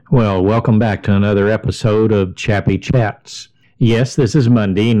Well, welcome back to another episode of Chappy Chats. Yes, this is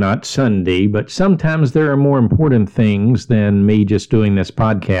Monday, not Sunday, but sometimes there are more important things than me just doing this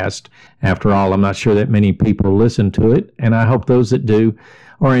podcast. After all, I'm not sure that many people listen to it, and I hope those that do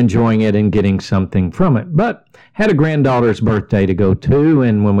are enjoying it and getting something from it. But had a granddaughter's birthday to go to,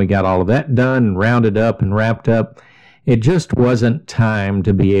 and when we got all of that done, rounded up and wrapped up, it just wasn't time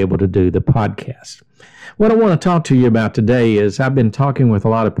to be able to do the podcast. What I want to talk to you about today is I've been talking with a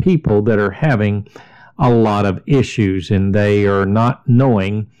lot of people that are having a lot of issues and they are not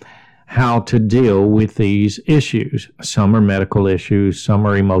knowing how to deal with these issues. Some are medical issues, some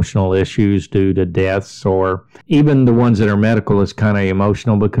are emotional issues due to deaths, or even the ones that are medical is kind of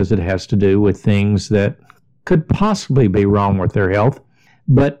emotional because it has to do with things that could possibly be wrong with their health,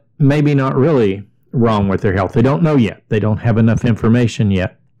 but maybe not really wrong with their health. They don't know yet. They don't have enough information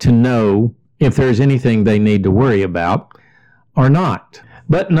yet to know if there's anything they need to worry about or not.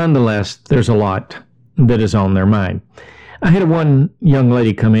 But nonetheless, there's a lot that is on their mind. I had one young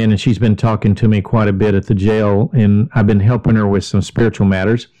lady come in, and she's been talking to me quite a bit at the jail, and I've been helping her with some spiritual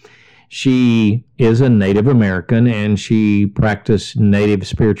matters. She is a Native American, and she practiced Native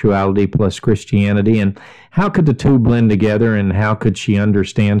spirituality plus Christianity, and how could the two blend together, and how could she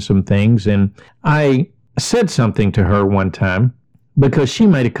understand some things? And I said something to her one time because she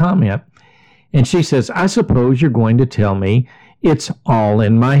made a comment. And she says, I suppose you're going to tell me it's all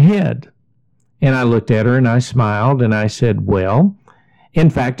in my head. And I looked at her and I smiled and I said, well, in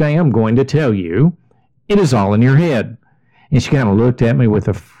fact, I am going to tell you it is all in your head. And she kind of looked at me with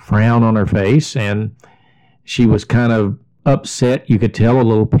a frown on her face and she was kind of upset. You could tell a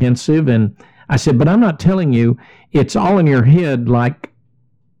little pensive. And I said, but I'm not telling you it's all in your head like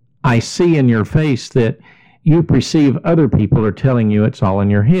I see in your face that you perceive other people are telling you it's all in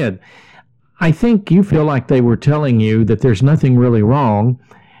your head. I think you feel like they were telling you that there's nothing really wrong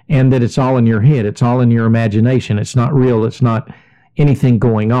and that it's all in your head. It's all in your imagination. It's not real. It's not anything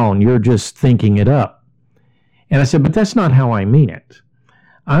going on. You're just thinking it up. And I said, but that's not how I mean it.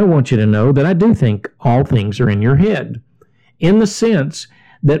 I want you to know that I do think all things are in your head in the sense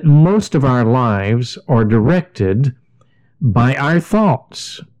that most of our lives are directed by our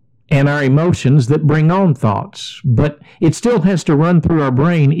thoughts and our emotions that bring on thoughts. But it still has to run through our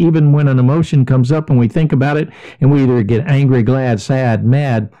brain even when an emotion comes up and we think about it and we either get angry, glad, sad,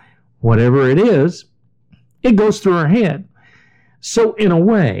 mad, whatever it is, it goes through our head. So in a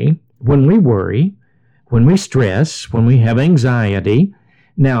way, when we worry, when we stress, when we have anxiety,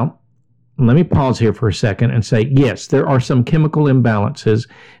 now let me pause here for a second and say, yes, there are some chemical imbalances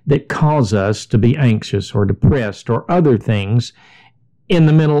that cause us to be anxious or depressed or other things in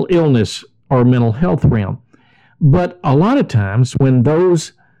the mental illness or mental health realm. But a lot of times when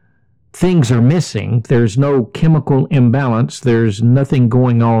those things are missing, there's no chemical imbalance, there's nothing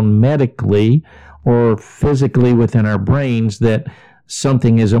going on medically or physically within our brains that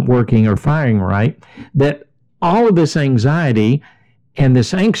something isn't working or firing right, that all of this anxiety and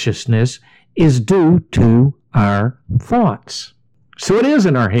this anxiousness is due to our thoughts. So it is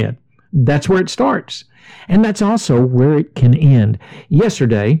in our head. That's where it starts. And that's also where it can end.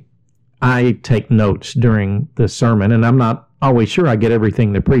 Yesterday, I take notes during the sermon, and I'm not always sure I get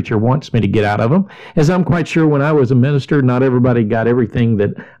everything the preacher wants me to get out of them, as I'm quite sure when I was a minister, not everybody got everything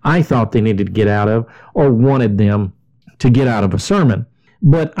that I thought they needed to get out of or wanted them to get out of a sermon.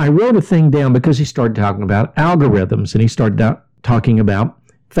 But I wrote a thing down because he started talking about algorithms, and he started talking about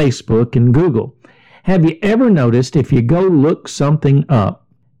Facebook and Google. Have you ever noticed if you go look something up,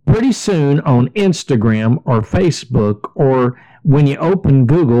 pretty soon on Instagram or Facebook or when you open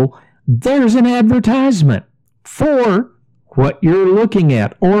Google, there's an advertisement for what you're looking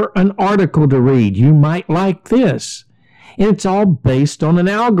at or an article to read. You might like this. And it's all based on an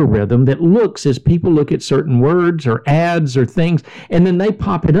algorithm that looks as people look at certain words or ads or things, and then they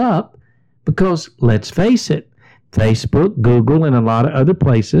pop it up because, let's face it, Facebook, Google, and a lot of other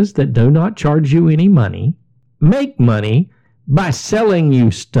places that do not charge you any money make money by selling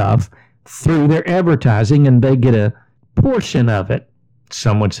you stuff through their advertising, and they get a portion of it.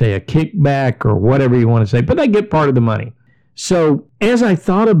 Some would say a kickback or whatever you want to say, but they get part of the money. So as I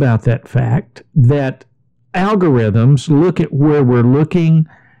thought about that fact, that algorithms look at where we're looking,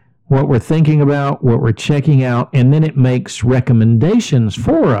 what we're thinking about, what we're checking out, and then it makes recommendations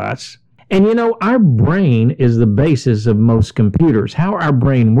for us. And you know, our brain is the basis of most computers. How our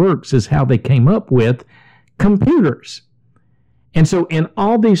brain works is how they came up with computers. And so in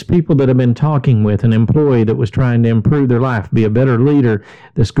all these people that I've been talking with, an employee that was trying to improve their life, be a better leader,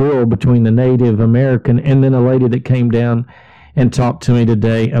 this girl between the Native American and then a lady that came down and talked to me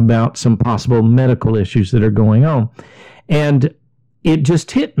today about some possible medical issues that are going on. And it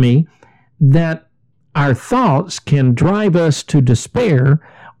just hit me that our thoughts can drive us to despair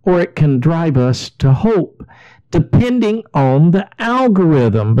or it can drive us to hope, depending on the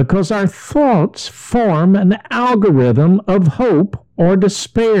algorithm, because our thoughts form an algorithm of hope or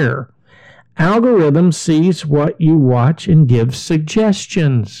despair. Algorithm sees what you watch and gives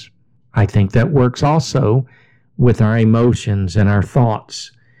suggestions. I think that works also with our emotions and our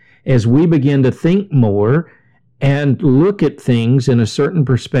thoughts. As we begin to think more and look at things in a certain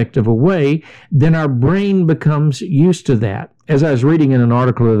perspective of way, then our brain becomes used to that. As I was reading in an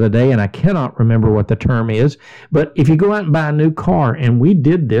article the other day, and I cannot remember what the term is, but if you go out and buy a new car, and we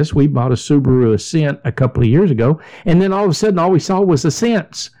did this, we bought a Subaru Ascent a couple of years ago, and then all of a sudden all we saw was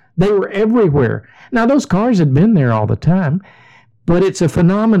Ascents. They were everywhere. Now, those cars had been there all the time, but it's a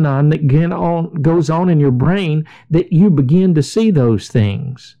phenomenon that goes on in your brain that you begin to see those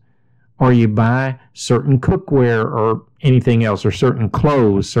things. Or you buy certain cookware or anything else, or certain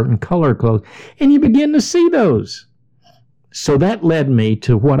clothes, certain color clothes, and you begin to see those. So that led me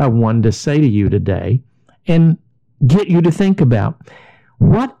to what I wanted to say to you today and get you to think about.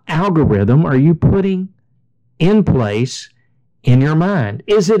 What algorithm are you putting in place in your mind?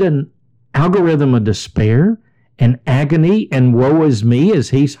 Is it an algorithm of despair and agony and woe is me, as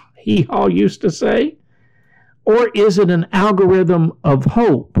he all used to say? Or is it an algorithm of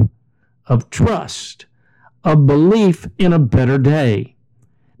hope, of trust, of belief in a better day?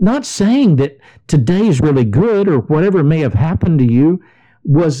 Not saying that today's really good or whatever may have happened to you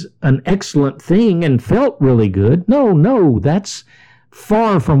was an excellent thing and felt really good. No, that's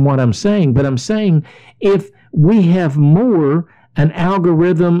far from what I'm saying. But I'm saying if we have more an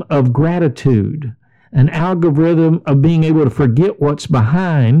algorithm of gratitude, an algorithm of being able to forget what's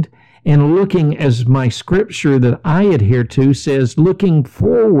behind and looking, as my scripture that I adhere to says, looking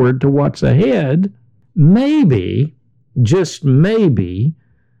forward to what's ahead, maybe, just maybe,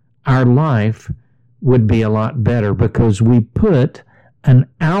 our life would be a lot better because we put an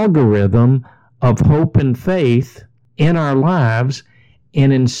algorithm of hope and faith in our lives,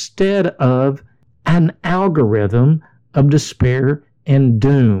 and instead of an algorithm of despair and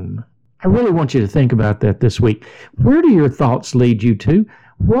doom. I really want you to think about that this week. Where do your thoughts lead you to?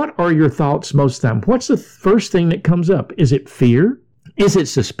 What are your thoughts most of the time? What's the first thing that comes up? Is it fear? Is it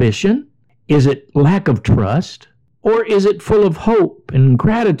suspicion? Is it lack of trust? Or is it full of hope and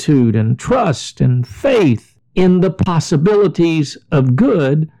gratitude and trust and faith in the possibilities of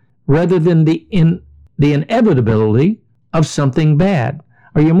good rather than the inevitability of something bad?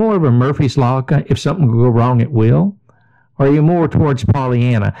 Are you more of a Murphy's Law, if something will go wrong, it will? Or are you more towards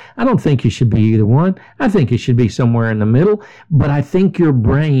Pollyanna? I don't think you should be either one. I think you should be somewhere in the middle, but I think your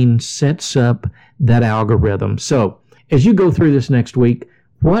brain sets up that algorithm. So as you go through this next week,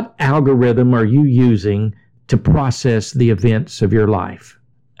 what algorithm are you using to process the events of your life?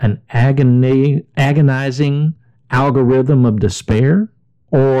 An agonizing algorithm of despair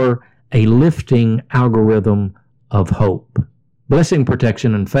or a lifting algorithm of hope? Blessing,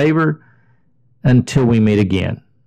 protection, and favor until we meet again.